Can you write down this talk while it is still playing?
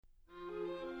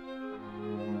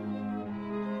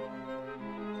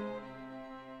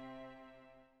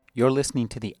You're listening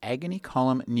to the Agony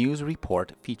Column News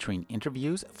Report featuring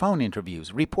interviews, phone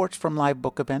interviews, reports from live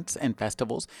book events and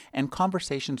festivals, and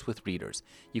conversations with readers.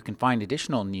 You can find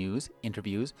additional news,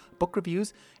 interviews, book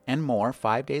reviews, and more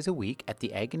 5 days a week at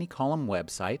the Agony Column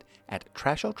website at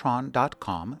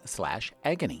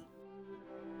trashotron.com/agony.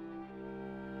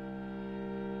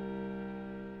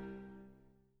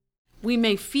 We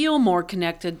may feel more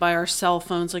connected by our cell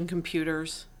phones and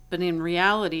computers, but in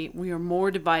reality, we are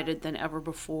more divided than ever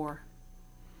before.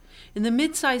 In the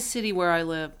mid-sized city where I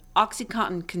live,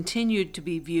 OxyContin continued to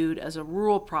be viewed as a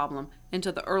rural problem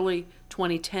into the early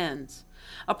 2010s,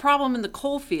 a problem in the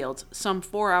coal fields some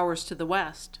 4 hours to the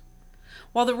west.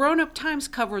 While the Roanoke Times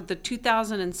covered the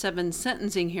 2007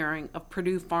 sentencing hearing of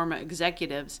Purdue Pharma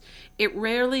executives, it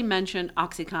rarely mentioned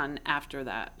OxyContin after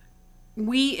that.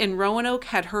 We in Roanoke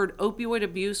had heard opioid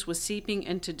abuse was seeping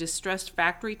into distressed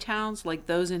factory towns like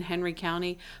those in Henry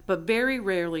County, but very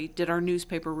rarely did our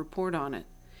newspaper report on it.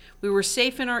 We were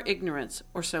safe in our ignorance,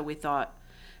 or so we thought,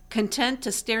 content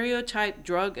to stereotype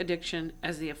drug addiction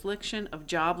as the affliction of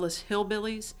jobless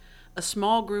hillbillies, a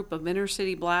small group of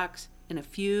inner-city blacks, and a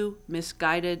few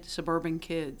misguided suburban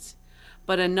kids.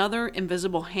 But another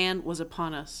invisible hand was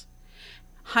upon us.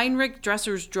 Heinrich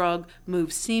Dresser's drug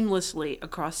moved seamlessly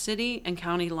across city and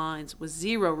county lines with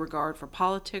zero regard for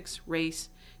politics, race,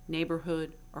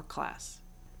 neighborhood, or class.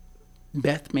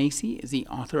 Beth Macy is the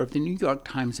author of the New York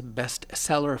Times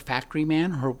bestseller Factory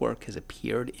Man. Her work has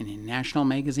appeared in national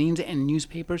magazines and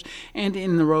newspapers, and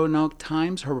in the Roanoke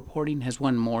Times, her reporting has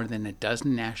won more than a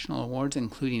dozen national awards,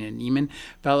 including a Nieman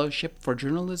Fellowship for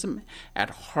Journalism at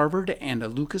Harvard and a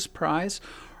Lucas Prize.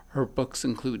 Her books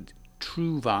include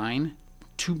True Vine,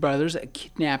 Two Brothers, A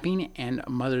Kidnapping, and A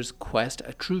Mother's Quest,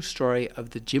 a true story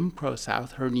of the Jim Crow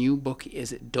South. Her new book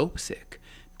is Dope Sick,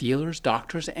 Dealers,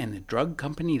 Doctors, and the Drug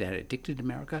Company That Addicted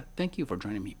America. Thank you for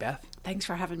joining me, Beth. Thanks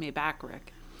for having me back,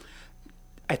 Rick.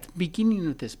 At the beginning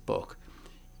of this book,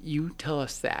 you tell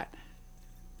us that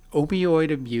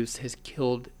opioid abuse has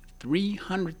killed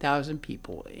 300,000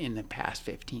 people in the past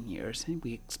 15 years, and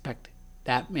we expect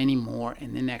that many more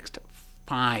in the next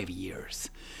 5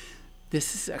 years.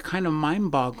 This is a kind of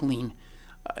mind-boggling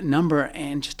number,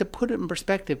 and just to put it in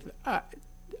perspective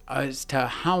as to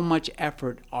how much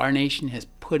effort our nation has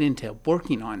put into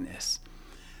working on this,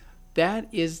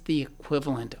 that is the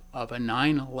equivalent of a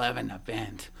 9/11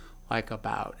 event, like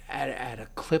about at a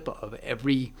clip of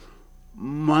every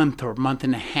month or month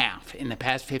and a half in the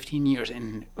past 15 years,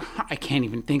 and I can't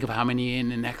even think of how many in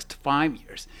the next 5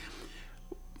 years.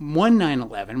 One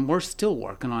 9/11, we're still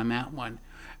working on that one,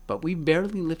 but we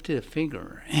barely lifted a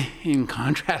finger in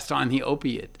contrast on the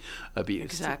opiate abuse.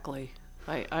 Exactly.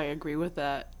 I agree with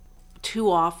that.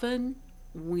 Too often,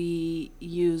 we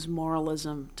use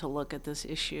moralism to look at this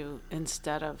issue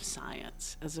instead of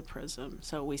science as a prism.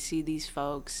 So we see these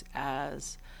folks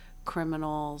as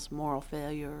criminals, moral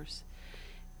failures,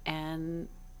 and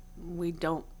we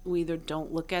either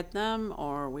don't look at them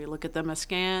or we look at them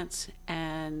askance,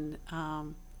 and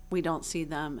we don't see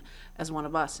them as one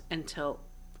of us until,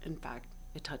 in fact,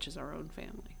 it touches our own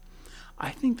family.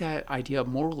 I think that idea of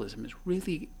moralism is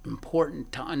really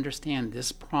important to understand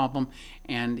this problem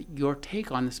and your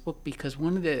take on this book, because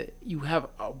you have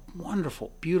a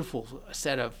wonderful, beautiful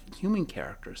set of human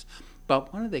characters,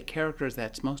 but one of the characters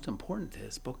that's most important to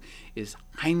this book is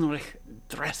Heinrich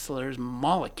Dressler's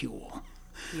molecule.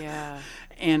 Yeah.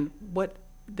 And what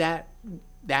that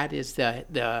is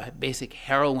the basic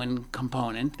heroin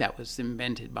component that was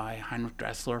invented by Heinrich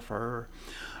Dressler for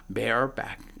Bayer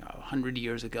back 100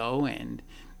 years ago and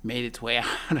made its way out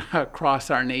across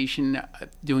our nation,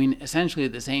 doing essentially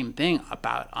the same thing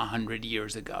about 100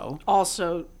 years ago.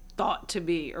 Also thought to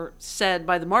be, or said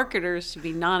by the marketers to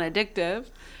be, non-addictive.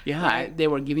 Yeah, right? They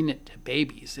were giving it to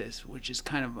babies, which is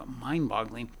kind of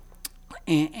mind-boggling.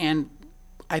 And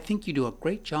I think you do a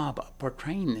great job of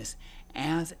portraying this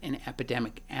as an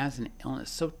epidemic, as an illness.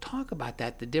 So talk about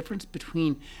that, the difference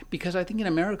between, because I think in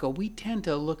America we tend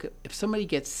to look at, if somebody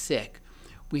gets sick,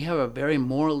 we have a very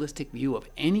moralistic view of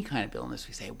any kind of illness.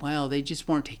 We say, well, they just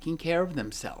weren't taking care of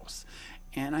themselves.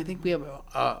 And I think we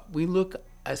look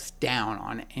us down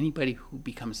on anybody who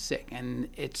becomes sick. And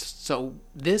it's so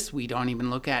this we don't even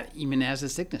look at even as a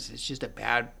sickness. It's just a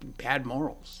bad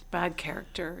morals. Bad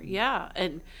character, yeah.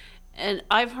 And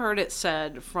I've heard it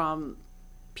said from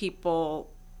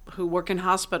people who work in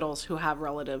hospitals who have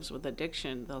relatives with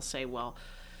addiction. They'll say, well,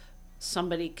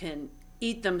 somebody can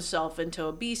eat themselves into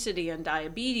obesity and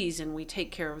diabetes and we take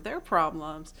care of their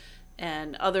problems,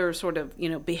 and other sort of,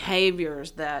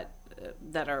 behaviors that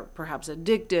are perhaps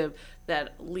addictive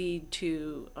that lead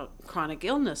to chronic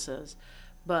illnesses.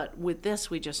 But with this,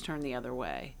 we just turn the other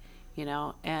way.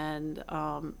 And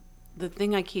the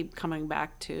thing I keep coming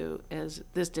back to is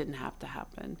this didn't have to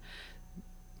happen.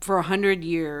 For 100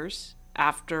 years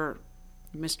after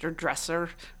Mr. Dresser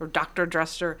or Dr.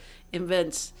 Dresser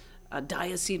invents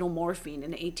diacetylmorphine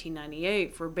in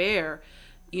 1898 for Bayer,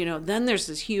 then there's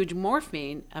this huge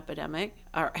morphine epidemic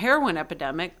or heroin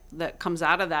epidemic that comes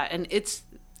out of that. And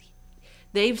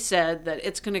they've said that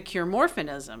it's going to cure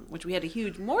morphinism, which we had a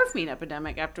huge morphine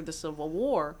epidemic after the Civil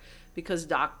War because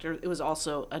it was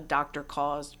also a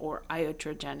doctor-caused or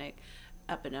iatrogenic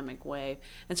epidemic wave.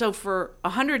 And so for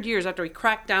 100 years after we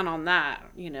cracked down on that,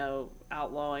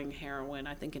 outlawing heroin,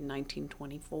 I think in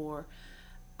 1924,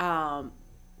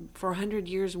 for 100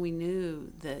 years we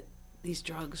knew that these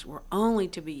drugs were only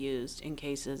to be used in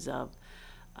cases of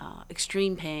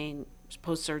extreme pain,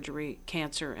 post-surgery,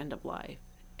 cancer, end of life.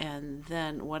 And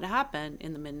then what happened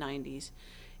in the mid-90s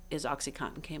is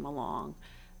OxyContin came along,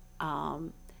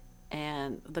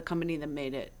 and the company that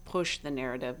made it pushed the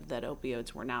narrative that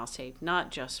opioids were now safe,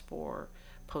 not just for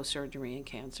post-surgery and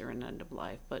cancer and end of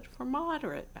life, but for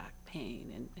moderate back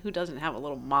pain. And who doesn't have a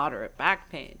little moderate back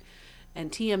pain?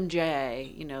 And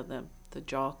TMJ, the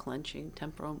jaw-clenching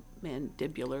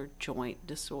temporomandibular joint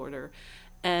disorder,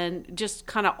 and just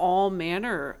kind of all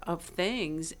manner of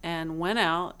things, and went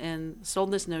out and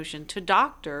sold this notion to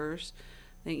doctors.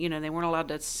 They weren't allowed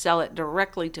to sell it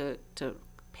directly to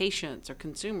patients or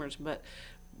consumers, but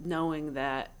knowing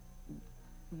that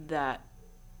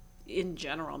in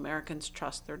general Americans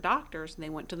trust their doctors, and they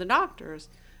went to the doctors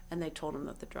and they told them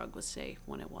that the drug was safe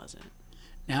when it wasn't.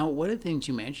 Now, one of the things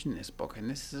you mentioned in this book, and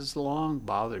this has long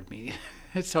bothered me,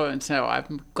 so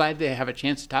I'm glad to have a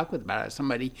chance to talk about it.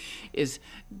 Somebody is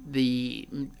the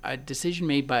decision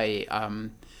made by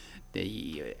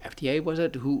the FDA, was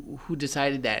it, who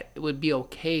decided that it would be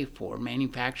okay for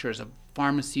manufacturers of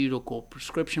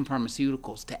prescription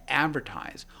pharmaceuticals to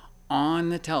advertise on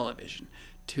the television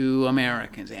to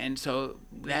Americans. And so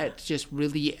that just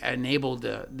really enabled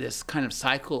this kind of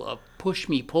cycle of push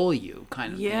me, pull you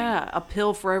kind of thing. Yeah, a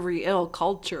pill for every ill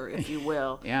culture, if you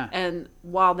will. Yeah. And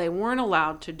while they weren't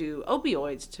allowed to do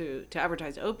opioids, to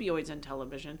advertise opioids on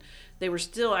television, they were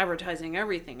still advertising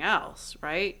everything else,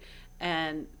 right?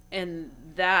 And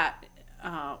that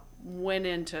went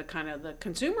into kind of the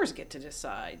consumers get to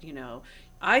decide,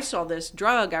 I saw this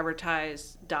drug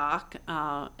advertised, doc,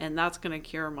 and that's going to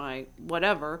cure my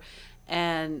whatever.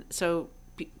 And so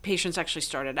patients actually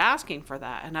started asking for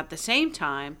that. And at the same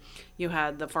time, you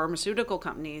had the pharmaceutical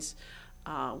companies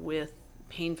with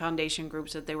pain foundation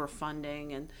groups that they were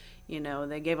funding. And,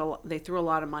 they threw a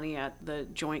lot of money at the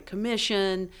Joint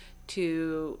Commission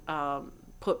to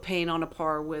put pain on a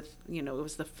par with, it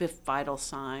was the fifth vital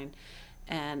sign.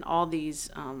 And all these,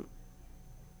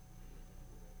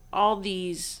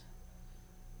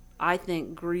 I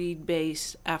think,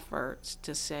 greed-based efforts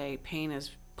to say pain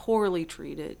is poorly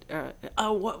treated,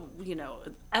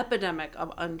 epidemic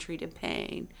of untreated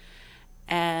pain.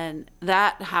 And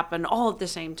that happened all at the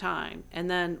same time. And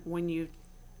then when you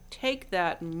take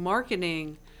that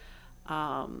marketing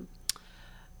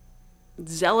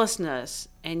zealousness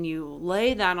and you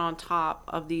lay that on top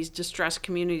of these distressed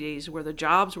communities where the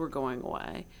jobs were going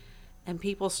away, and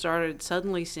people started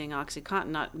suddenly seeing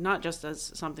OxyContin not just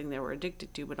as something they were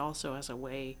addicted to, but also as a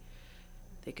way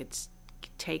they could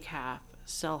take half,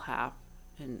 sell half,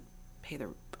 and pay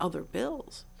their other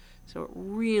bills. So it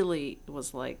really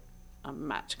was like a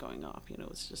match going off. It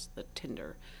was just the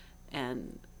tinder,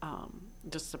 and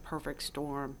just the perfect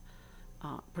storm,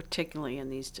 particularly in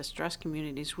these distressed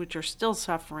communities, which are still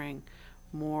suffering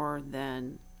more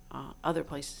than other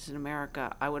places in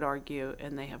America, I would argue,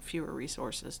 and they have fewer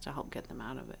resources to help get them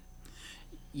out of it.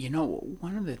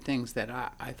 One of the things that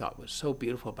I thought was so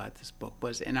beautiful about this book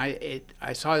was, and I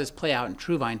saw this play out in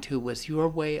Truevine too, was your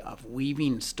way of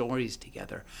weaving stories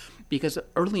together. Because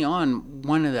early on,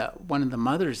 one of the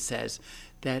mothers says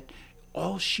that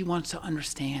all she wants to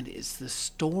understand is the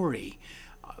story,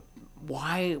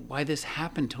 why this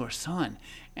happened to her son.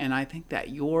 And I think that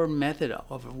your method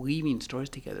of weaving stories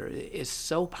together is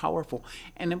so powerful.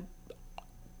 And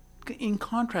in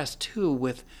contrast, too,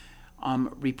 with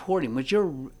reporting, which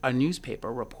you're a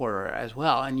newspaper reporter as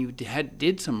well, and you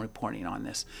did some reporting on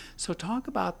this. So talk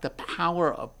about the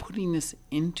power of putting this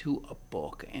into a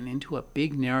book and into a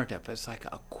big narrative as like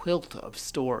a quilt of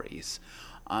stories,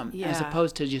 as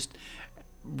opposed to just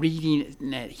reading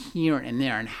it here and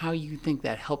there, and how you think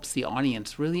that helps the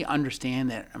audience really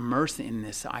understand and immerse in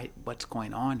this, what's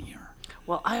going on here.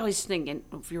 Well, I always think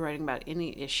if you're writing about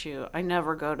any issue, I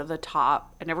never go to the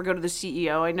top. I never go to the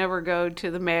CEO. I never go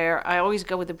to the mayor. I always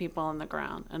go with the people on the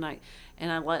ground, and I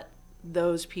let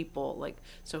those people, like,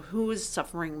 so who is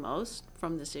suffering most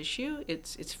from this issue?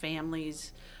 It's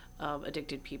families of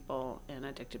addicted people and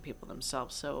addicted people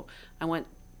themselves. So I went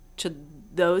to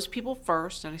those people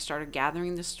first, and I started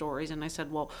gathering the stories, and I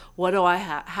said, well, what do I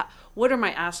have? What are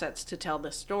my assets to tell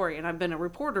this story? And I've been a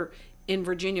reporter in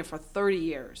Virginia for 30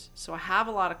 years, so I have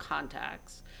a lot of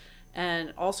contacts.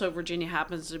 And also, Virginia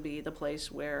happens to be the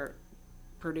place where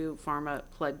Purdue Pharma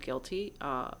pled guilty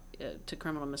to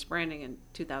criminal misbranding in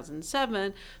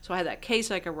 2007. So I had that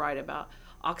case I could write about.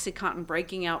 OxyContin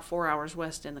breaking out 4 hours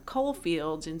west in the coal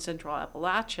fields in central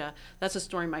Appalachia. That's a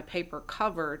story my paper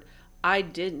covered. I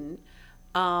didn't.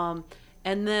 And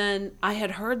then I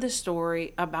had heard the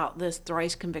story about this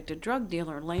thrice convicted drug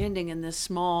dealer landing in this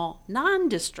small,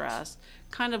 non-distressed,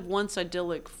 kind of once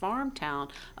idyllic farm town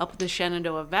up the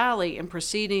Shenandoah Valley and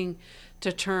proceeding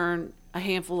to turn a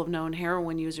handful of known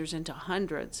heroin users into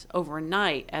hundreds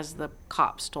overnight, as the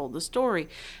cops told the story.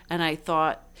 And I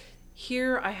thought,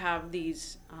 here I have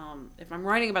these, if I'm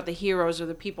writing about the heroes or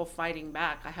the people fighting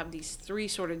back, I have these three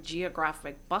sort of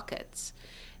geographic buckets.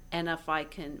 And if I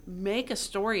can make a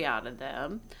story out of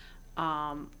them,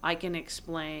 I can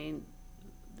explain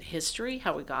history,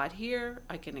 how we got here.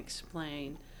 I can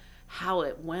explain how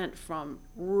it went from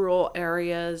rural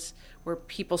areas where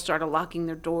people started locking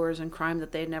their doors and crime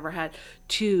that they had never had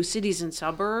to cities and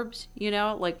suburbs,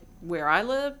 like where I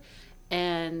live,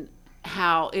 and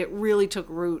how it really took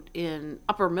root in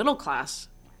upper middle class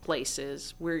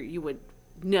places where you would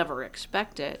never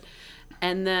expect it.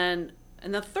 And then,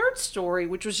 and the third story,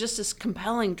 which was just this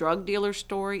compelling drug dealer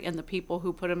story and the people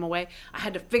who put him away, I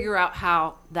had to figure out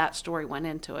how that story went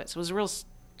into it. So it was a real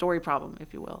story problem,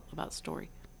 if you will, about story.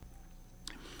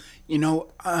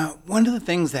 One of the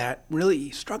things that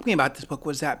really struck me about this book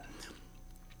was that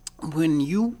when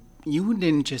you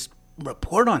didn't just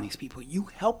report on these people, you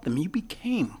helped them. You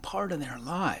became part of their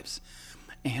lives.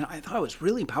 And I thought it was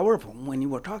really powerful when you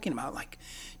were talking about, like,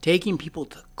 taking people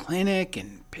to clinic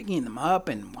and picking them up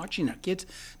and watching their kids.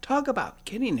 Talk about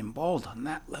getting involved on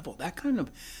that level. That's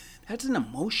an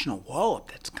emotional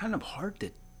wallop that's kind of hard to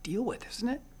deal with, isn't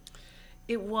it?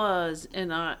 It was,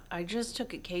 and I just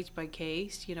took it case by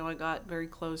case. I got very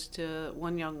close to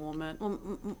one young woman. Well,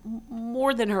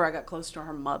 more than her, I got close to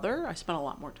her mother. I spent a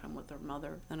lot more time with her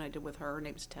mother than I did with her. Her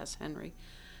name is Tess Henry.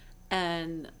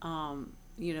 And,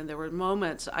 there were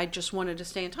moments I just wanted to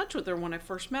stay in touch with her when I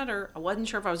first met her. I wasn't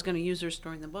sure if I was going to use her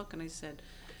story in the book, and I said,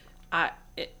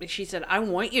 she said, I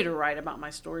want you to write about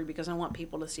my story because I want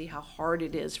people to see how hard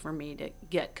it is for me to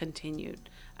get continued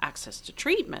access to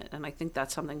treatment. And I think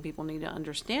that's something people need to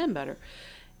understand better.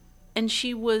 And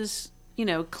she was,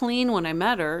 clean when I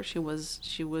met her. She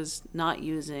was not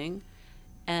using.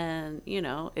 And,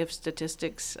 if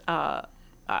statistics,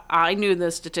 I knew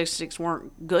the statistics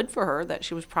weren't good for her, that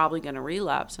she was probably going to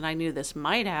relapse. And I knew this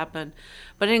might happen,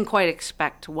 but I didn't quite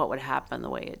expect what would happen the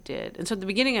way it did. And so at the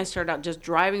beginning, I started out just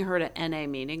driving her to NA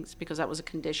meetings because that was a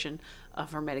condition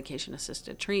of her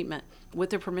medication-assisted treatment.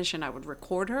 With her permission, I would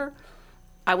record her.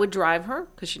 I would drive her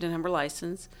because she didn't have her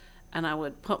license, and I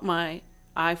would put my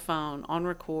iPhone on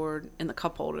record in the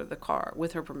cup holder of the car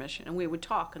with her permission, and we would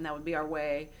talk, and that would be our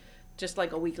way, just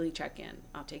like a weekly check-in.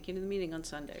 I'll take you to the meeting on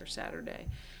Sunday or Saturday.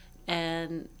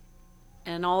 And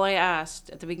all I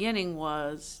asked at the beginning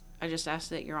was, I just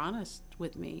asked that you're honest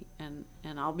with me, and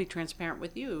I'll be transparent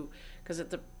with you, because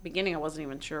at the beginning I wasn't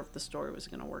even sure if the story was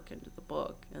going to work into the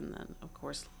book. And then, of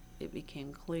course, it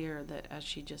became clear that as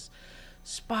she just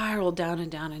spiraled down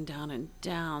and down and down and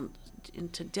down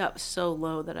into depths so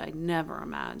low that I never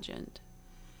imagined,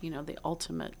 the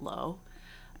ultimate low.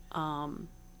 I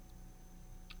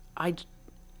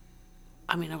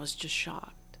was just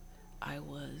shocked.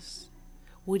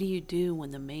 What do you do when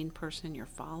the main person you're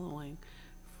following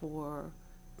for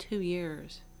 2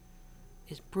 years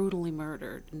is brutally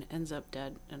murdered and ends up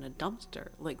dead in a dumpster?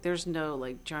 Like, there's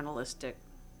no, journalistic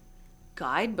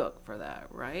guidebook for that,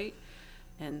 right?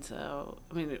 And so,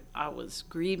 I was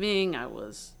grieving.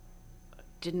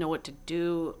 Didn't know what to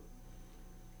do.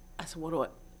 I said,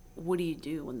 what do you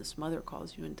do when this mother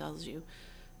calls you and tells you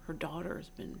her daughter has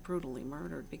been brutally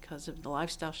murdered because of the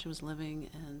lifestyle she was living?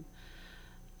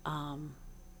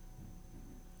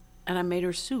 And I made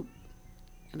her soup,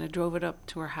 and I drove it up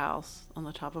to her house on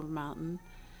the top of a mountain.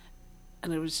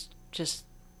 And it was just,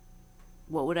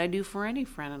 what would I do for any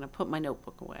friend? And I put my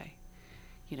notebook away,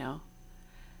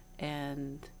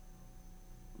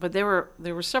 but there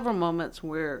were several moments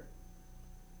where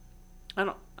I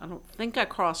don't think I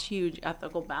crossed huge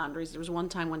ethical boundaries. There was one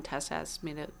time when Tess asked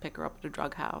me to pick her up at a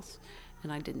drug house,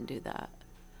 and I didn't do that.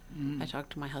 I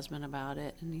talked to my husband about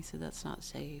it, and he said that's not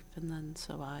safe. And then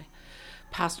so I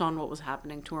passed on what was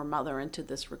happening to her mother and to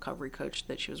this recovery coach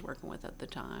that she was working with at the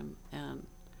time, and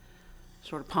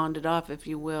sort of pawned it off, if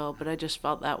you will. But I just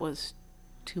felt that was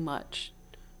too much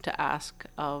to ask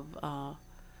of.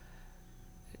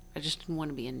 I just didn't want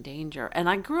to be in danger. And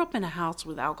I grew up in a house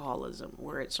with alcoholism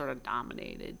where it sort of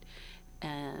dominated,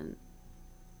 and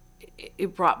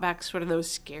it brought back sort of those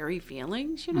scary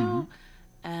feelings, you know.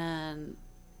 And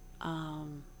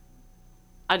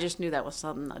I just knew that was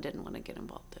something I didn't want to get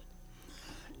involved in.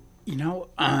 You know,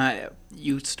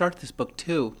 you start this book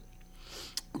too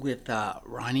with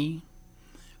Ronnie,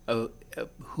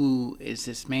 who is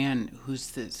this man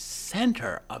who's the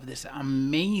center of this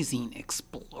amazing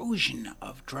explosion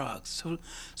of drugs.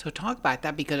 So talk about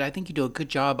that, because I think you do a good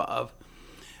job of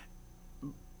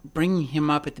bringing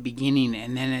him up at the beginning,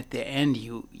 and then at the end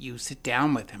you sit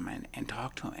down with him and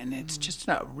talk to him, and it's just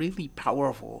a really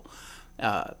powerful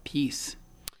piece.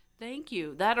 Thank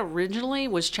you. That originally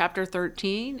was chapter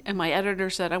 13, and my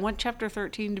editor said, I want chapter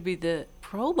 13 to be the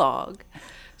prologue.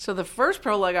 So the first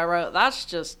prologue I wrote, that's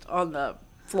just on the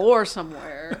floor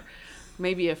somewhere.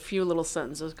 Maybe a few little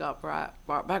sentences got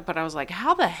brought back, but I was like,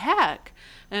 how the heck?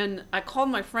 And I called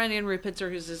my friend Andrea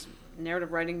Pitzer, who's this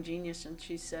narrative writing genius, and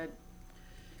she said,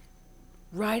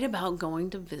 write about going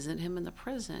to visit him in the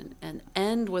prison and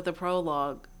end with a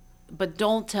prologue, but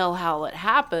don't tell how it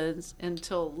happens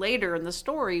until later in the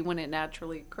story when it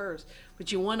naturally occurs.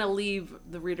 But you want to leave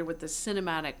the reader with this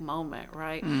cinematic moment,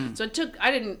 right? So it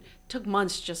took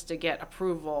months just to get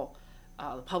approval.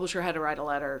 The publisher had to write a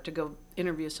letter to go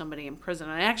interview somebody in prison.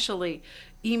 I actually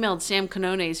emailed Sam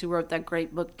Quinones, who wrote that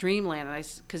great book Dreamland,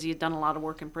 because he had done a lot of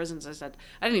work in prisons. I said,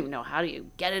 I didn't even know, how do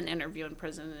you get an interview in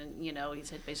prison? And, you know, he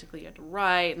said, basically you had to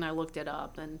write. And I looked it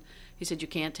up, and he said, you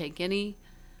can't take any,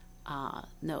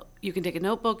 no, you can take a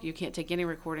notebook, you can't take any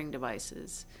recording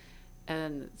devices.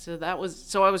 And so I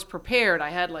was prepared. I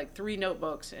had like 3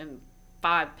 notebooks and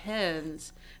 5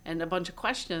 pens and a bunch of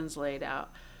questions laid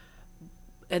out.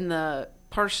 And the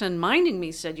person minding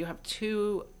me said, you have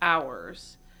 2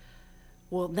 hours.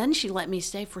 Well, then she let me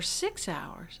stay for 6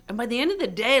 hours. And by the end of the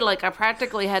day, like, I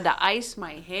practically had to ice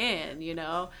my hand, you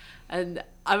know? And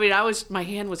I mean, my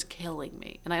hand was killing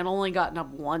me. And I had only gotten up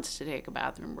once to take a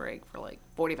bathroom break for like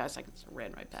 45 seconds. I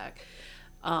ran right back.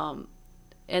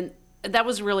 And that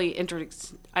was really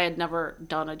interesting. I had never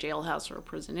done a jailhouse or a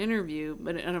prison interview,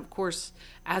 and of course,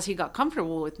 as he got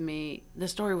comfortable with me, the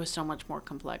story was so much more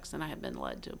complex than I had been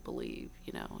led to believe,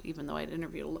 you know, even though I'd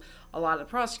interviewed a lot of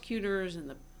prosecutors and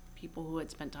the people who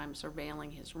had spent time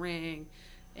surveilling his ring,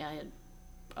 and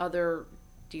other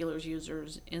dealers,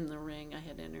 users in the ring I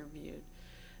had interviewed,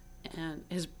 and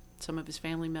some of his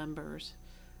family members.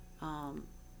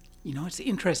 You know, it's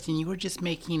interesting. You were just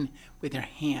making with your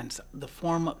hands the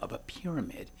form of a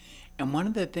pyramid. And one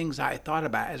of the things I thought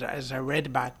about as I read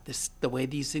about this, the way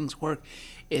these things work,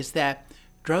 is that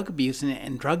drug abuse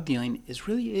and drug dealing it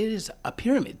is a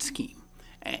pyramid scheme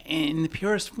in the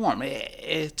purest form.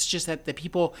 It's just that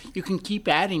you can keep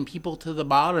adding people to the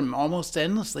bottom almost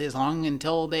endlessly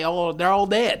until they're all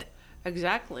dead.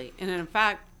 Exactly. And in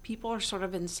fact, people are sort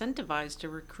of incentivized to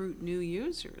recruit new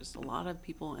users. A lot of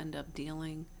people end up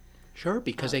dealing. Sure,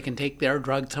 because they can take their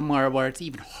drug somewhere where it's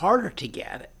even harder to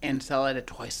get and sell it at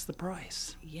twice the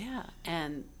price. Yeah,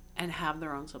 and have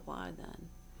their own supply then,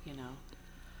 you know.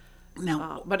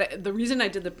 Now, but the reason I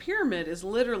did the pyramid is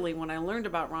literally when I learned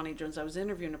about Ronnie Jones, I was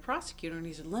interviewing a prosecutor, and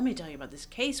he said, let me tell you about this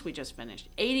case we just finished.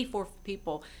 84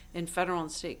 people in federal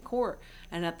and state court.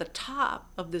 And at the top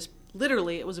of this,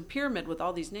 literally, it was a pyramid with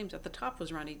all these names. At the top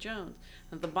was Ronnie Jones.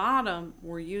 At the bottom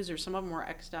were users. Some of them were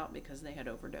X'd out because they had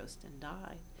overdosed and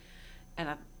died. And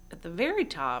at the very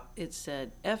top, it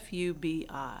said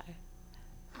FBI.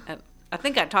 And I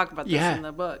think I talked about this in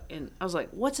the book. And I was like,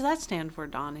 what's that stand for,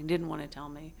 Don? He didn't want to tell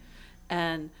me.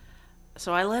 And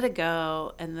so I let it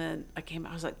go. And then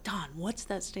I was like, Don, what's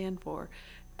that stand for?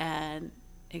 And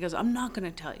he goes, I'm not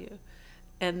going to tell you.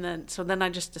 And then I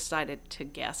just decided to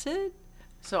guess it.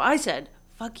 So I said,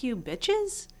 fuck you,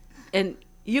 bitches. And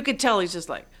you could tell he's just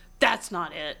like, that's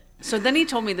not it. So then he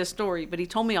told me the story, but he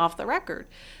told me off the record.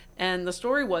 And the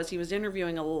story was he was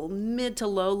interviewing a mid to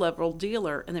low level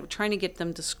dealer, and they were trying to get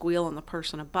them to squeal on the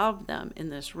person above them in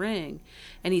this ring.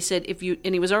 And he said,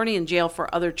 and he was already in jail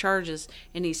for other charges.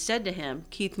 And he said to him,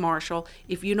 Keith Marshall,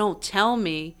 if you don't tell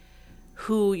me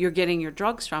who you're getting your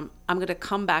drugs from, I'm going to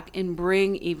come back and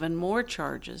bring even more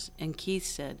charges. And Keith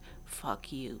said,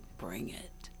 fuck you, bring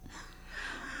it.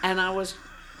 And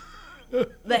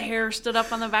the hair stood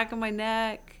up on the back of my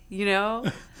neck, you know,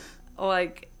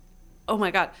 like, Oh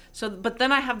my God. So, but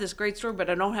then I have this great story, but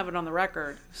I don't have it on the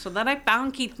record. So then I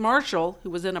found Keith Marshall, who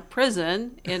was in a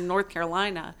prison in North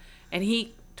Carolina, and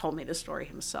he told me the story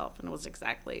himself, and it was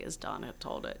exactly as Don had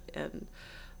told it. And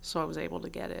so I was able to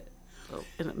get it.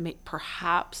 And it may,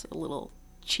 perhaps a little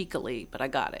cheekily, but I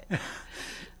got it.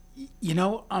 You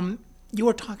know, you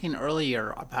were talking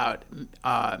earlier about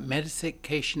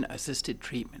medication-assisted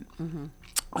treatment. Mm-hmm.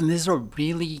 And this is a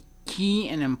really key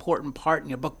and important part in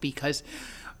your book because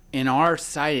in our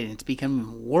society, and it's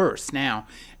becoming worse now,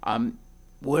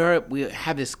 where we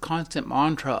have this constant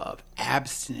mantra of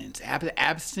abstinence,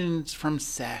 abstinence from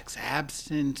sex,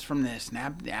 abstinence from this, and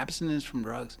abstinence from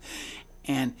drugs.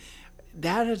 And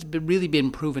that has really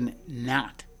been proven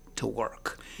not to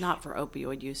work. Not for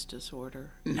opioid use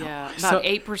disorder. No. Yeah, about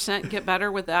 8% get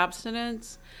better with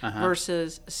abstinence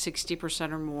versus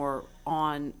 60% or more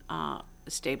on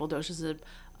stable doses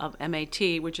of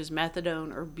MAT, which is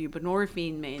methadone or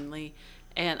buprenorphine mainly,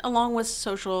 and along with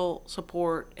social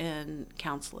support and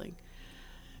counseling.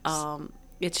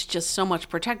 It's just so much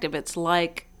protective. It's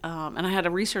like, and I had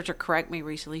a researcher correct me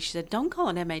recently. She said, don't call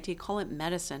it MAT, call it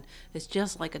medicine. It's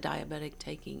just like a diabetic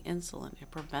taking insulin. It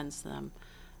prevents them.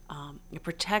 It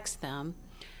protects them.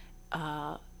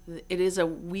 It is a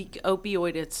weak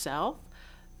opioid itself,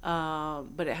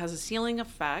 but it has a ceiling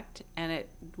effect, and it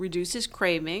reduces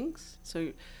cravings.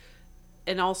 So,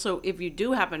 and also, if you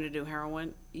do happen to do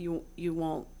heroin, you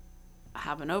won't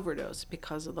have an overdose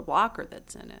because of the blocker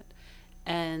that's in it.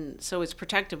 And so it's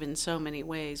protective in so many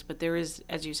ways, but there is,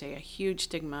 as you say, a huge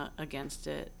stigma against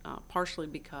it, partially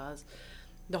because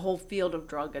the whole field of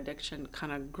drug addiction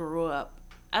kind of grew up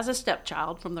as a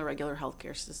stepchild from the regular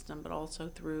healthcare system, but also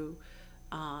through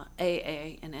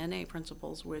AA and NA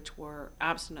principles, which were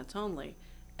abstinence only.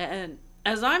 And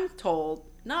as I'm told,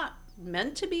 not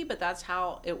meant to be, but that's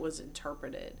how it was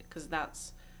interpreted, because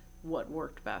that's what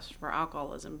worked best for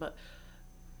alcoholism. But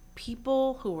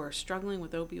people who are struggling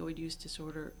with opioid use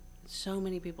disorder, so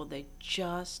many people, they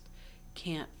just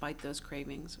can't fight those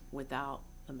cravings without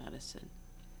the medicine.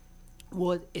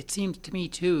 Well, it seems to me,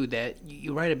 too, that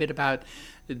you write a bit about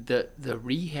the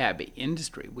rehab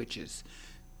industry, which is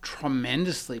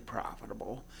tremendously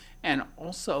profitable, and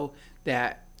also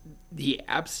that the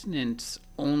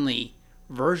abstinence-only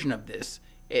version of this,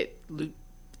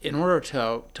 in order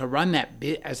to run that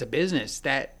as a business,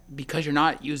 that because you're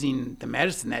not using the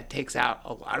medicine, that takes out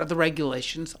a lot of the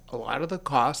regulations, a lot of the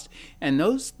cost, and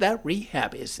that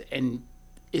rehab is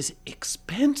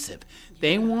expensive. Yeah.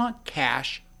 They want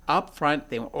cash up front,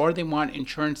 they want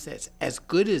insurance that's as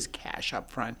good as cash up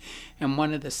front. And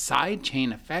one of the side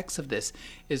chain effects of this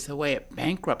is the way it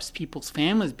bankrupts people's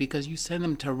families, because you send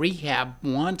them to rehab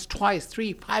once, twice,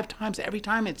 3, 5 times. Every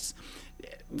time it's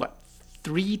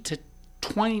 $3,000 to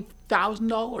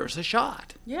 $20,000 a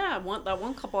shot. Yeah, that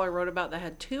one couple I wrote about that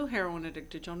had 2 heroin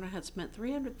addicted children had spent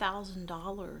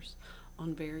 $300,000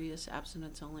 on various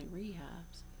abstinence only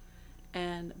rehabs.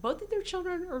 And both of their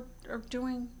children are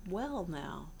doing well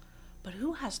now. But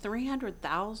who has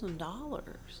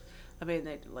 $300,000? I mean,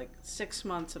 they did like 6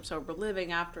 months of sober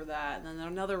living after that, and then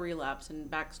another relapse, and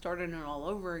back starting it all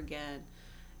over again.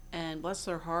 And bless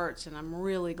their hearts, and I'm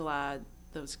really glad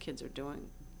those kids are doing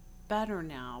better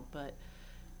now. But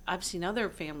I've seen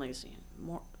other families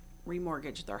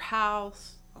remortgage their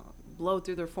house, blow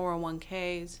through their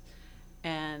 401ks,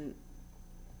 and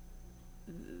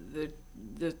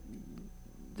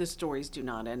the stories do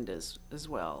not end as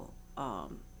well.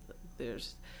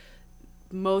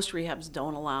 Most rehabs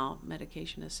don't allow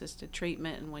medication-assisted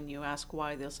treatment, and when you ask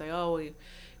why, they'll say, "Oh,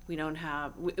 we don't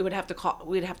have. It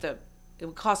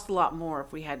would cost a lot more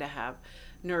if we had to have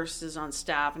nurses on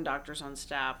staff and doctors on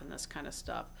staff and this kind of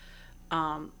stuff."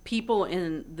 People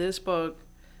in this book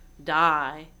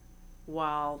die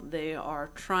while they are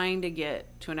trying to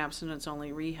get to an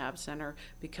abstinence-only rehab center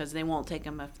because they won't take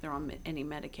them if they're on any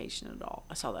medication at all.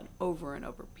 I saw that over and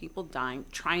over. People dying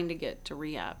trying to get to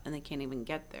rehab, and they can't even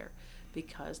get there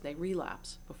because they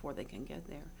relapse before they can get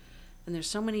there. And there's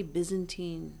so many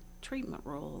Byzantine treatment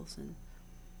rules, and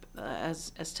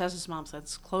as Tessa's mom said,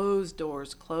 it's closed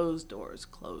doors, closed doors,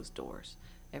 closed doors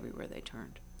everywhere they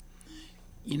turned.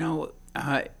 You know,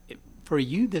 for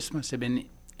you, this must have been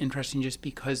interesting just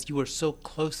because you were so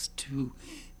close to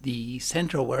the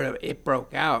center where it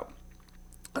broke out.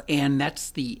 And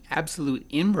that's the absolute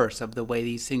inverse of the way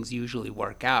these things usually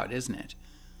work out, isn't it?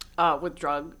 With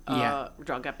drug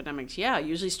epidemics,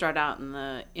 usually start out in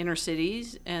the inner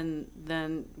cities and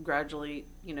then gradually,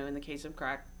 in the case of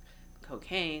crack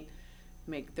cocaine,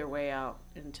 make their way out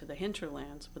into the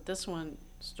hinterlands. But this one,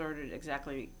 started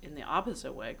exactly in the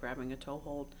opposite way, grabbing a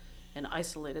toehold in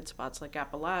isolated spots like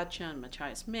Appalachia and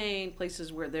Machias, Maine,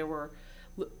 places where there were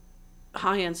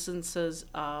high instances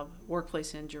of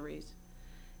workplace injuries.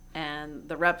 And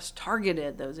the reps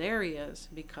targeted those areas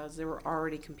because there were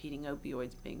already competing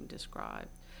opioids being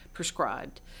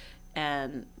prescribed.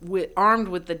 And armed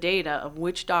with the data of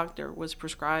which doctor was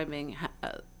prescribing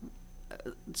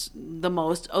the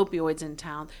most opioids in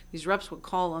town, these reps would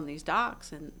call on these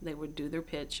docs and they would do their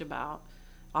pitch about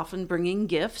often bringing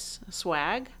gifts,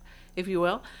 swag, if you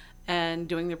will, and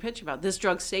doing their pitch about this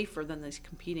drug's safer than these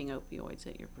competing opioids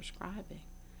that you're prescribing.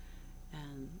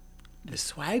 And the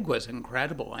swag was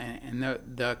incredible, and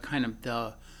the kind of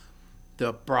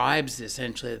the bribes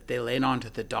essentially that they laid onto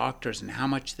the doctors and how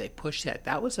much they pushed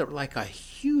that was like a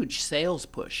huge sales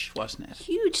push, wasn't it?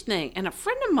 Huge thing. And a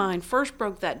friend of mine first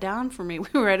broke that down for me.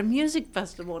 We were at a music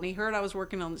festival and he heard I was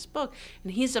working on this book,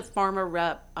 and he's a pharma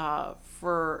rep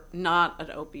for not an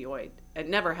opioid. It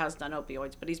never has done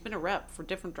opioids, but he's been a rep for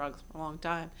different drugs for a long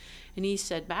time. And he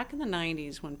said back in the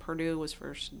 90s when Purdue was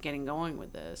first getting going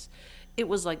with this, it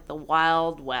was like the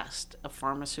Wild West of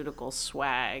pharmaceutical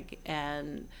swag.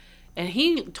 And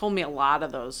he told me a lot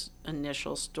of those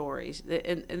initial stories.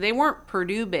 And they weren't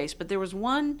Purdue-based, but there was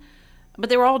one, but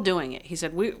they were all doing it. He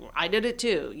said, I did it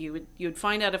too. You would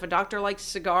find out if a doctor liked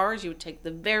cigars, you would take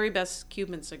the very best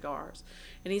Cuban cigars.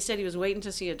 And he said he was waiting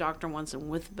to see a doctor once in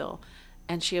Wytheville,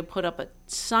 and she had put up a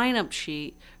sign-up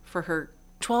sheet for her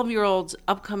 12-year-old's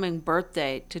upcoming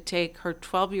birthday to take her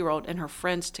 12-year-old and her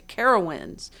friends to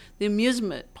Carowinds, the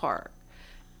amusement park,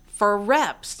 for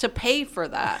reps to pay for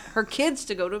that. Her kids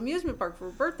to go to amusement park for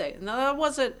her birthday. And that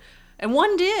wasn't, and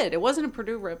one did. It wasn't a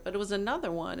Purdue rep, but it was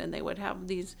another one. And they would have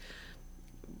these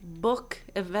book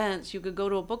events. You could go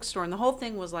to a bookstore, and the whole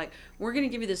thing was like, we're going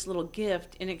to give you this little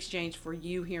gift in exchange for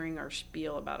you hearing our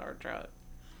spiel about our drug.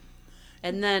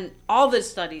 And then all the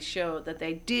studies showed that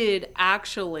they did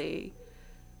actually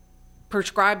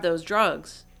prescribe those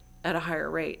drugs at a higher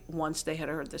rate once they had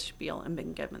heard the spiel and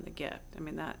been given the gift. I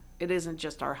mean, that it isn't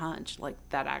just our hunch, like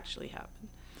that actually happened.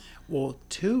 Well,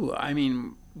 too, I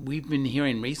mean, we've been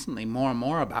hearing recently more and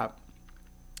more about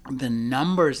the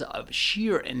numbers of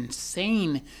sheer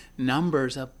insane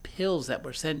numbers of pills that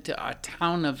were sent to a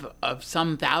town of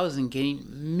some thousand, getting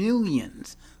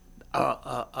millions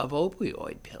of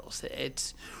opioid pills.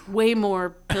 It's way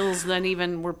more pills than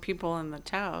even were people in the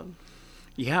town.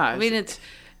 Yeah. I mean,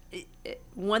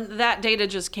 when that data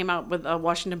just came out with the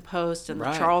Washington Post and the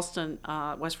Right. Charleston,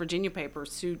 West Virginia paper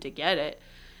sued to get it.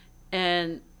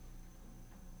 And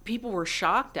people were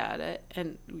shocked at it.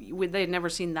 And they had never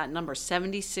seen that number,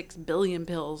 76 billion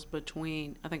pills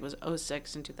between, I think it was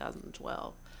 2006 and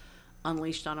 2012,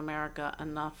 unleashed on America,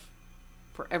 enough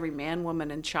for every man,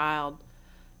 woman, and child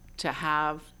to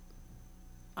have,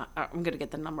 I'm going to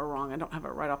get the number wrong. I don't have it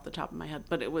right off the top of my head,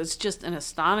 but it was just an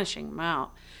astonishing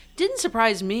amount. Didn't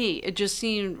surprise me. It just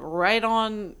seemed right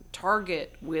on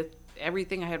target with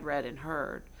everything I had read and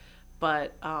heard.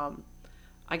 But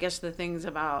I guess the things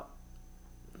about,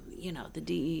 the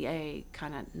DEA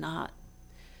kind of not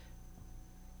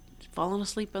falling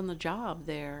asleep on the job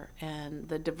there, and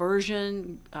the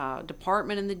diversion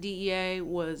department in the DEA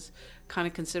was kind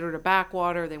of considered a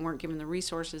backwater. They weren't given the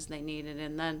resources they needed,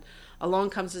 and then along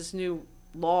comes this new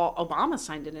law. Obama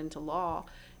signed it into law,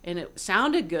 and it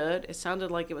sounded good. It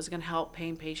sounded like it was going to help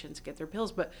pain patients get their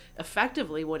pills, but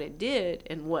effectively what it did,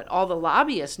 and what all the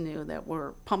lobbyists knew that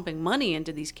were pumping money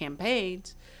into these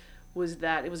campaigns, was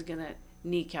that it was going to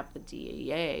kneecap the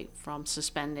DEA from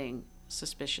suspending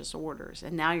suspicious orders.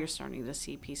 And now you're starting to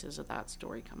see pieces of that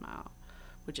story come out,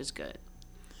 which is good.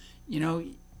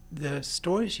 The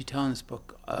stories you tell in this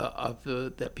book of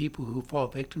the people who fall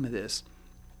victim to this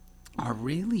are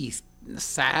really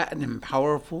sad and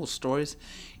powerful stories.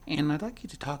 And I'd like you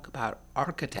to talk about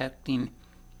architecting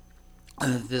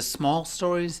the small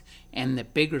stories and the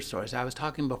bigger stories. I was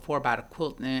talking before about a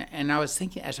quilt, and I was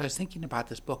thinking, as I was thinking about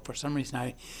this book, for some reason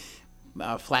I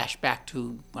flashed back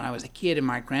to when I was a kid and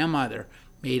my grandmother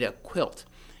made a quilt.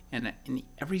 And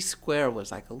every square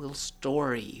was like a little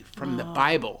story from the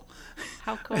Bible.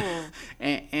 How cool.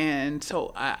 and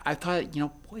so I thought,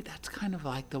 boy, that's kind of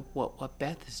like what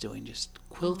Beth is doing, just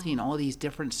quilting all these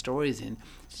different stories in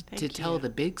to tell the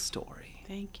big story.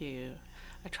 Thank you.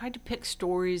 I tried to pick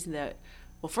stories that,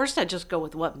 well, first I just go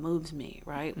with what moves me,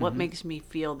 right? What makes me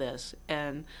feel this?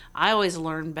 And I always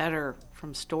learn better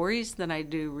from stories than I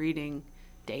do reading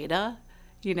data,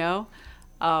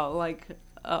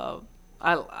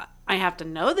 I have to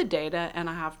know the data and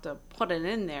I have to put it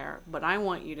in there, but I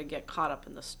want you to get caught up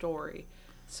in the story.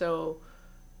 So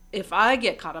if I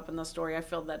get caught up in the story, I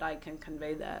feel that I can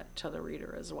convey that to the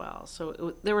reader as well.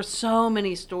 So there were so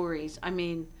many stories. I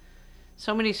mean,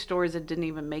 so many stories that didn't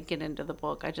even make it into the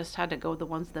book. I just had to go with the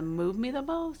ones that moved me the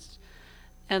most.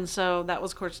 And so that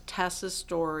was, of course, Tess's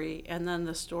story, and then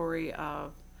the story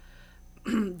of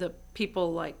the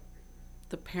people like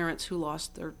the parents who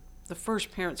lost the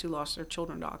first parents who lost their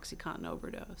children to OxyContin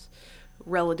overdose,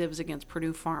 Relatives Against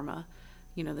Purdue Pharma,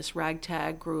 this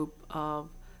ragtag group of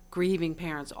grieving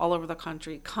parents all over the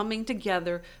country coming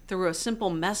together through a simple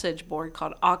message board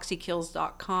called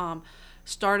oxykills.com,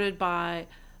 started by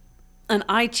an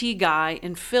IT guy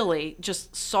in Philly,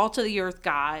 just salt of the earth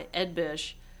guy, Ed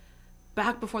Bish,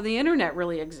 back before the internet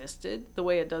really existed the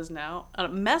way it does now, a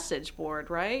message board,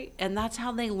 right? And that's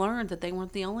how they learned that they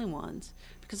weren't the only ones,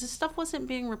 because this stuff wasn't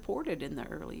being reported in the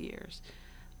early years.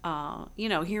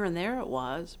 Here and there it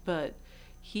was, but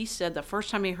he said the first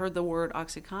time he heard the word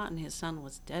OxyContin, his son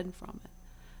was dead from it.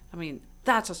 I mean,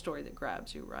 that's a story that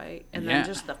grabs you, right? And then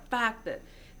just the fact that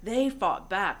they fought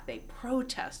back, they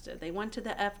protested, they went to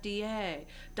the FDA.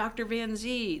 Dr. Van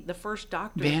Zee, the first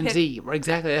doctor. Van Zee,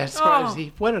 exactly. That's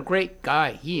what a great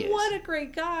guy he is. What a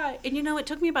great guy. And it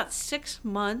took me about 6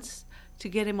 months to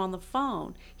get him on the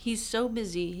phone. He's so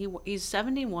busy. He's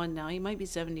 71 now. He might be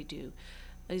 72.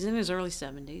 He's in his early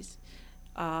 70s.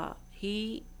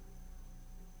 He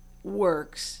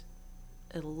works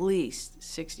at least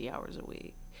 60 hours a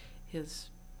week. His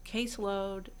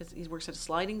caseload, he works at a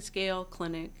sliding scale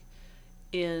clinic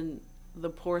in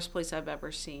the poorest place I've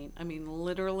ever seen. I mean,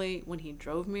 literally, when he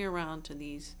drove me around to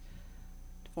these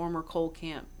former coal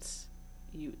camps,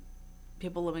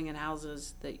 people living in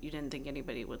houses that you didn't think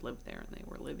anybody would live there, and they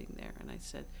were living there. And I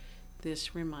said,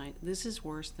 this is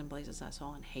worse than places I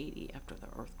saw in Haiti after the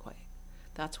earthquake.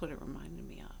 That's what it reminded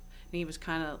me of. And he was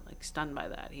kind of like stunned by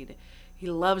that. He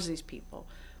loves these people,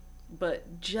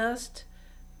 but just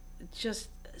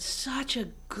such a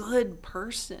good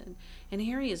person. And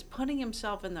here he is putting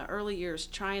himself in the early years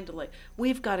trying to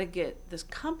we've got to get this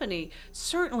company.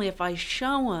 Certainly if I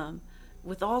show him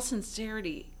with all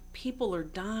sincerity, people are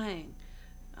dying.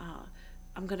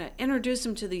 I'm going to introduce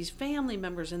them to these family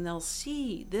members and they'll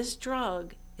see this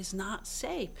drug is not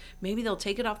safe. Maybe they'll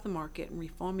take it off the market and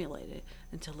reformulate it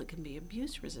until it can be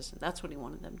abuse resistant. That's what he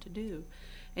wanted them to do.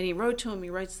 And he wrote to him, he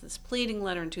writes this pleading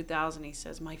letter in 2000. He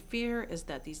says, my fear is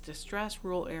that these distressed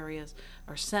rural areas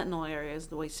are sentinel areas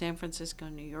the way San Francisco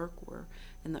and New York were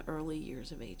in the early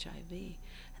years of HIV.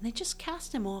 And they just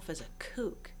cast him off as a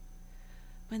kook.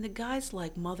 I mean, the guy's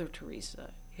like Mother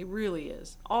Teresa. He really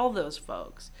is. All those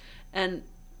folks. And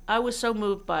I was so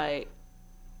moved by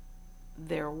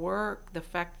their work, the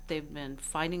fact that they've been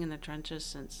fighting in the trenches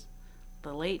since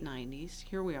the late 90s.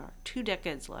 Here we are, 2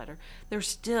 decades later. They're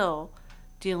still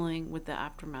dealing with the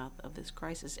aftermath of this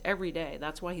crisis every day.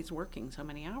 That's why he's working so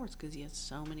many hours, because he has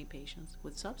so many patients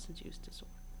with substance use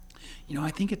disorder. I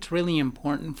think it's really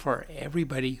important for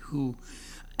everybody who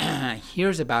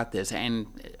hears about this, and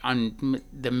on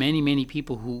the many, many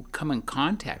people who come in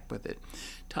contact with it,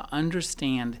 to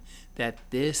understand that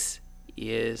this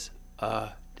is a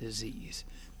disease,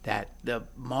 that the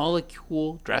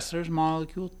molecule, Dressler's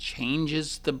molecule,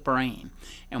 changes the brain.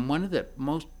 And one of the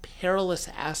most perilous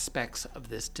aspects of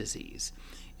this disease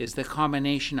is the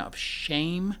combination of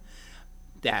shame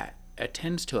that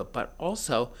attends to it, but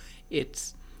also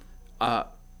its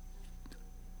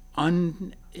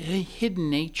hidden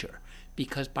nature.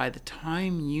 Because by the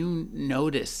time you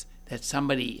notice that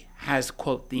somebody has,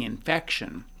 quote, the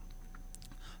infection,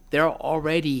 they're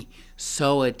already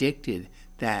so addicted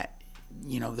that,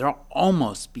 they're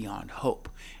almost beyond hope.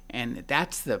 And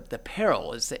that's the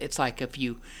peril. It's like if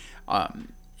you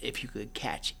could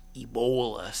catch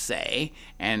Ebola, say,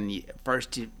 and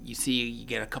first you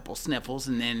get a couple sniffles,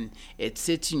 and then it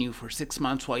sits in you for 6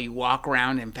 months while you walk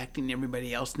around infecting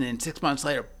everybody else, and then 6 months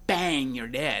later, bang, you're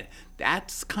dead.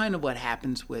 That's kind of what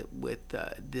happens with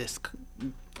this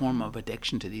form of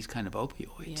addiction to these kind of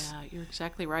opioids. Yeah, you're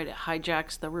exactly right. It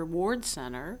hijacks the reward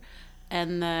center.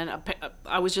 And then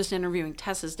I was just interviewing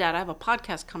Tess's dad. I have a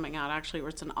podcast coming out, actually, where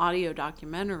it's an audio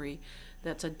documentary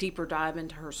that's a deeper dive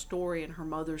into her story and her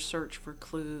mother's search for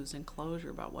clues and closure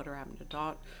about what happened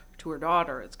to her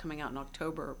daughter. It's coming out in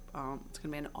October. It's going to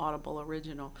be an Audible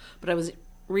original. But I was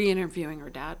re-interviewing her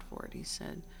dad for it. He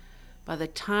said, by the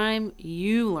time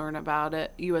you learn about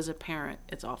it, you as a parent,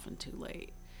 it's often too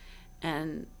late.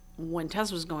 And when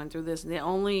Tess was going through this, the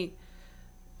only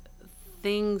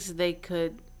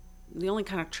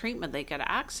kind of treatment they could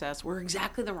access were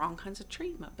exactly the wrong kinds of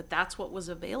treatment. But that's what was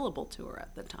available to her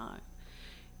at the time.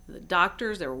 The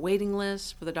doctors, there were waiting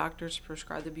lists for the doctors to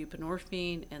prescribe the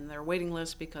buprenorphine, and there are waiting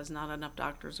lists because not enough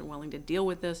doctors are willing to deal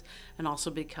with this, and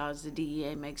also because the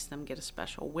DEA makes them get a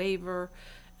special waiver,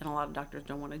 and a lot of doctors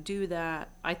don't want to do that.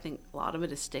 I think a lot of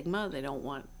it is stigma. They don't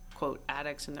want, quote,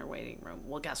 addicts in their waiting room.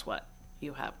 Well, guess what?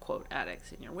 You have, quote,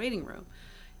 addicts in your waiting room.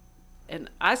 And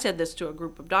I said this to a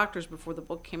group of doctors before the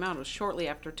book came out. It was shortly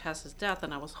after Tessa's death,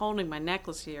 and I was holding my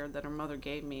necklace here that her mother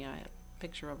gave me. I had a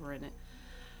picture of her in it.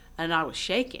 And I was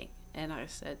shaking. And I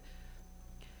said,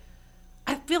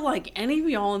 I feel like any of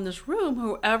y'all in this room,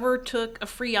 whoever took a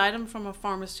free item from a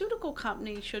pharmaceutical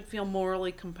company, should feel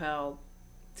morally compelled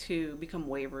to become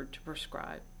waivered to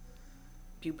prescribe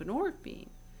buprenorphine.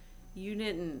 You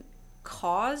didn't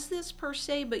cause this per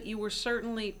se, but you were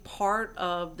certainly part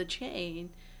of the chain.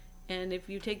 And if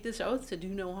you take this oath to do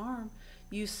no harm,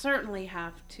 you certainly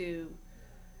have to.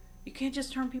 You can't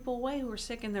just turn people away who are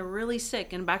sick and they're really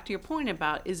sick. And back to your point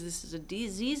about, is this a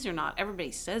disease or not?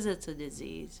 Everybody says it's a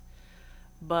disease.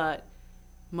 But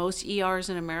most ERs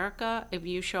in America, if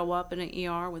you show up in an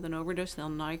ER with an overdose, they'll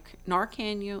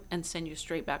Narcan you and send you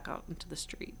straight back out into the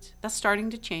streets. That's starting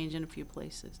to change in a few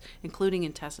places, including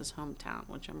in Tessa's hometown,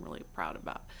 which I'm really proud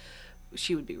about.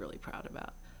 She would be really proud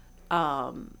about.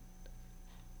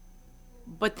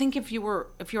 But think if you were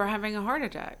having a heart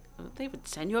attack, they would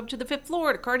send you up to the 5th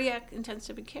floor to cardiac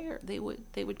intensive care. They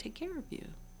would take care of you.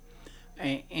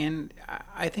 And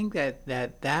I think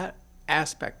that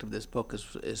aspect of this book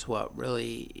is what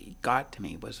really got to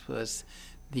me was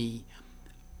the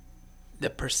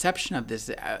perception of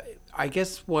this. I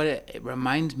guess what it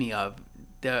reminds me of,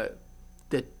 the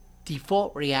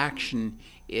default reaction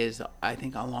is, I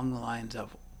think, along the lines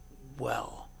of,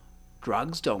 well,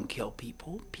 drugs don't kill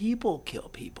people. People kill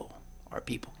people, or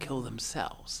people kill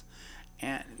themselves.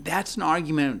 And that's an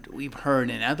argument we've heard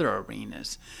in other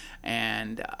arenas.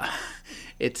 And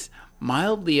it's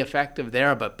mildly effective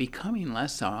there, but becoming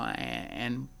less so.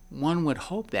 And one would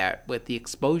hope that with the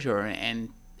exposure and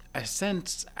a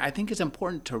sense, I think it's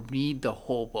important to read the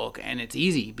whole book. And it's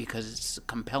easy because it's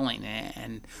compelling,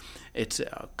 and it's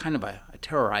kind of a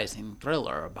terrorizing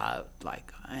thriller about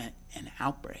like an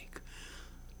outbreak.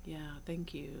 Yeah,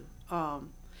 thank you.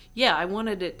 Yeah, I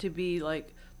wanted it to be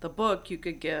like the book you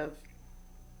could give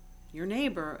your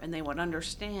neighbor and they would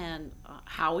understand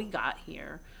how we got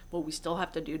here, what we still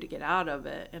have to do to get out of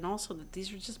it, and also that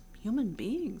these are just human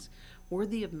beings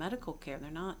worthy of medical care. They're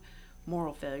not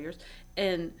moral failures.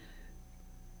 And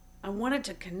I wanted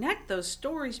to connect those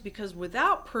stories because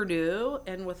without Purdue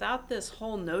and without this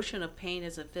whole notion of pain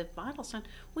as a fifth vital sign,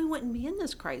 we wouldn't be in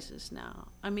this crisis now.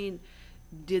 I mean,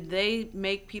 did they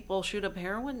make people shoot up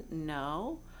heroin?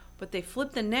 No. But they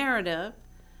flipped the narrative,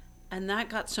 and that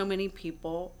got so many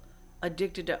people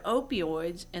addicted to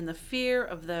opioids, and the fear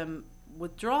of them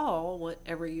withdrawal, what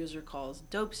every user calls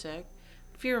dope sick,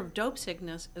 fear of dope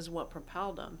sickness is what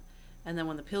propelled them. And then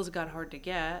when the pills got hard to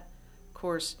get, of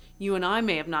course, you and I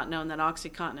may have not known that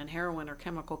OxyContin and heroin are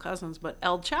chemical cousins, but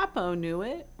El Chapo knew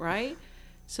it, right?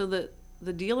 So the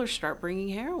dealers start bringing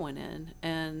heroin in,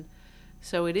 and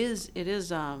so it's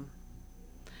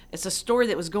a story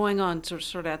that was going on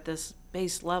sort of at this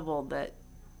base level that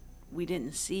we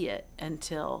didn't see it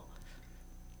until,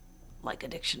 like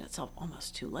addiction itself,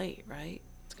 almost too late, right?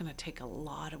 It's going to take a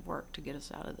lot of work to get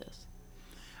us out of this.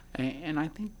 And I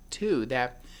think, too,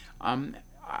 that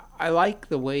I like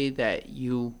the way that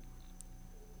you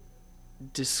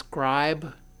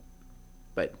describe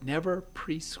but never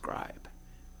prescribe.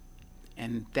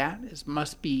 And that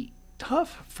must be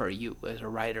tough for you as a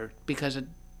writer, because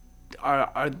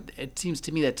it seems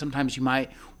to me that sometimes you might,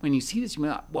 when you see this, you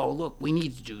might, well, look, we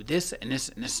need to do this and this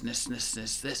and this and this and this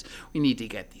and this. We need to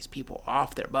get these people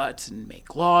off their butts and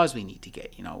make laws. We need to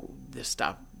get, this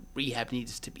stuff, rehab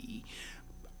needs to be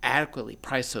adequately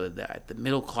priced so that the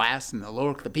middle class and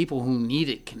the people who need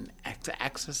it can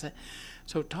access it.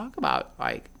 So talk about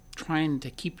like trying to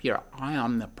keep your eye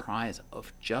on the prize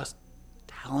of just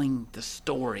telling the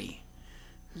story.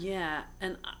 Yeah,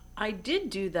 and I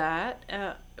did do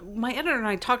that. My editor and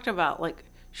I talked about, like,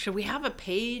 should we have a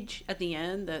page at the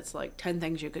end that's like 10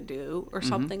 things you could do or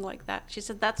something like that? She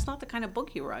said, that's not the kind of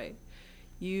book you write.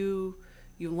 You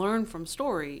learn from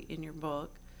story in your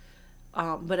book.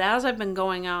 But as I've been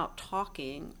going out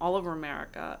talking all over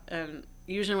America, and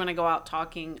usually when I go out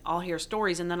talking, I'll hear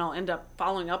stories, and then I'll end up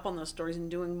following up on those stories and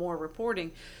doing more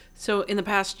reporting. So in the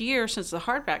past year, since the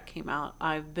hardback came out,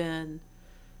 I've been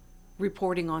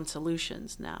reporting on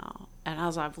solutions now. And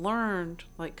as I've learned,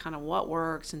 like, kind of what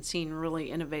works and seen really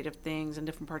innovative things in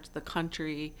different parts of the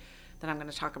country that I'm going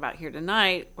to talk about here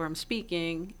tonight, where I'm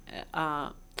speaking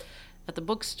at the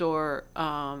bookstore,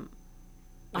 I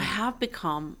have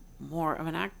become more of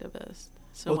an activist.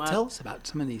 So tell us about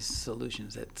some of these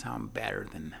solutions that sound better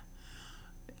than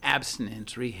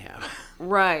abstinence rehab.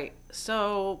 Right.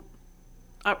 So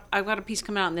I've got a piece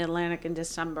coming out in the Atlantic in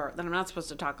December that I'm not supposed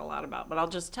to talk a lot about, but I'll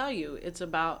just tell you it's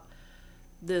about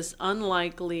this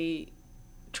unlikely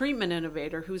treatment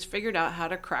innovator who's figured out how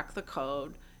to crack the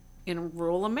code in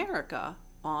rural America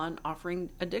on offering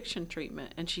addiction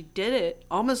treatment. And she did it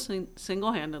almost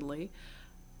single-handedly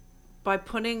by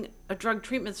putting a drug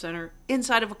treatment center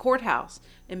inside of a courthouse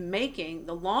and making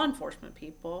the law enforcement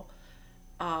people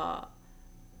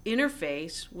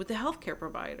interface with the healthcare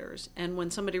providers. And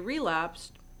when somebody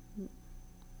relapsed,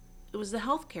 it was the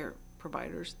healthcare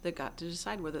providers that got to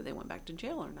decide whether they went back to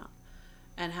jail or not,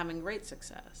 and having great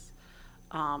success.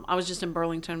 I was just in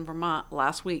Burlington, Vermont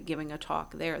last week giving a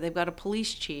talk there. They've got a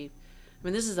police chief. I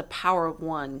mean, this is a power of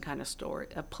one kind of story.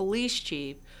 A police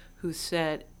chief who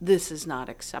said, this is not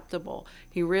acceptable.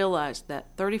 He realized that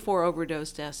 34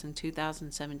 overdose deaths in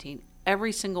 2017,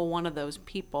 every single one of those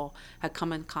people had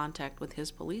come in contact with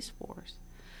his police force.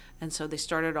 And so they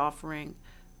started offering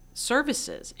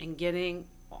services and getting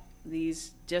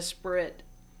these disparate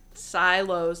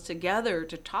silos together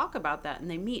to talk about that. And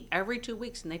they meet every 2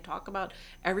 weeks and they talk about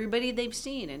everybody they've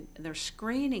seen, and they're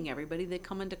screening everybody they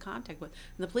come into contact with.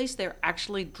 And the police there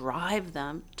actually drive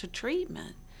them to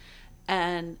treatment.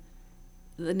 And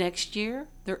the next year,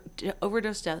 their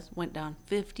overdose deaths went down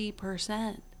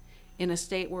 50%. In a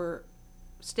state where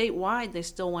statewide they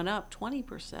still went up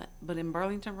 20%, but in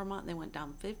Burlington, Vermont, they went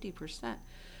down 50%.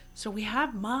 So we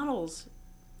have models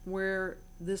where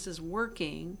this is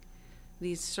working.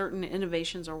 These certain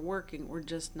innovations are working. We're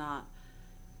just not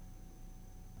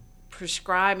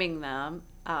prescribing them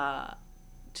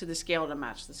to the scale to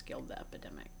match the scale of the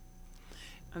epidemic.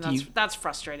 And that's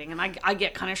frustrating. And I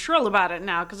get kind of shrill about it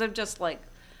now because I'm just like,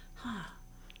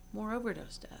 more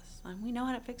overdose deaths. And we know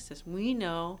how to fix this. We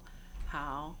know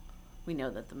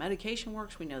that the medication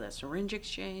works. We know that syringe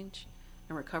exchange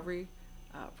and recovery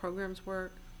programs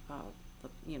work.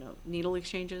 Needle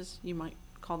exchanges, you might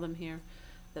call them here.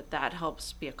 That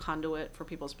helps be a conduit for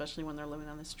people, especially when they're living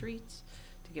on the streets,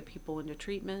 to get people into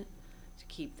treatment, to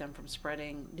keep them from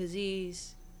spreading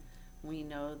disease. We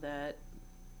know that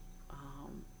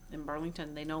in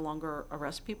Burlington, they no longer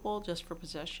arrest people just for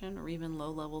possession or even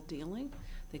low-level dealing.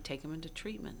 They take them into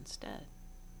treatment instead.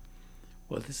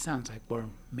 Well, this sounds like we're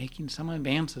making some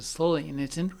advances slowly, and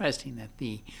it's interesting that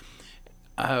the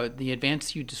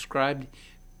advance you described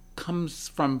comes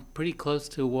from pretty close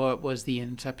to what was the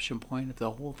inception point of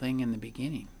the whole thing in the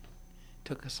beginning.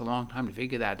 Took us a long time to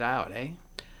figure that out, eh?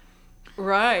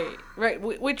 Right.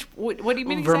 What do you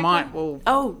mean Vermont, exactly?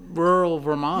 Rural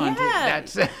Vermont. Yeah,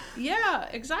 yeah,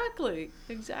 exactly.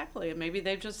 And maybe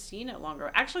they've just seen it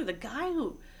longer. Actually, the guy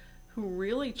who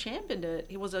really championed it,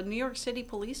 he was a New York City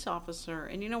police officer.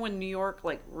 And when New York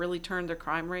really turned their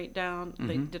crime rate down,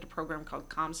 they did a program called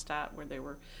CompStat where they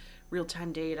were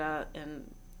real-time data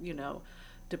and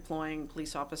deploying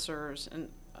police officers. And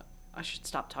I should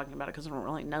stop talking about it because I don't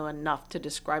really know enough to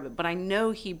describe it. But I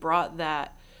know he brought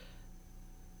that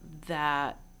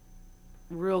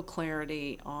real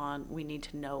clarity on we need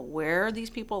to know where these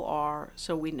people are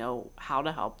so we know how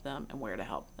to help them and where to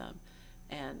help them.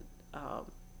 And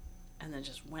then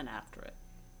just went after it.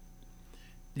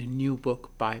 The new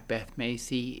book by Beth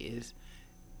Macy is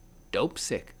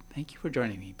Dopesick. Thank you for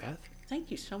joining me, Beth.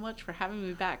 Thank you so much for having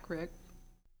me back, Rick.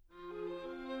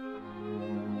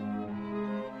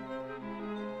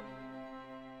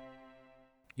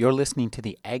 You're listening to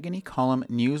the Agony Column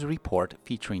News Report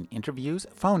featuring interviews,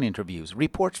 phone interviews,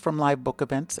 reports from live book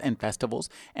events and festivals,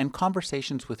 and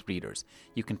conversations with readers.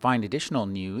 You can find additional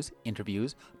news,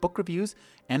 interviews, book reviews,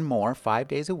 and more 5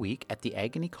 days a week at the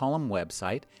Agony Column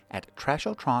website at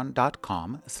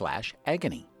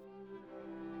trashotron.com/agony.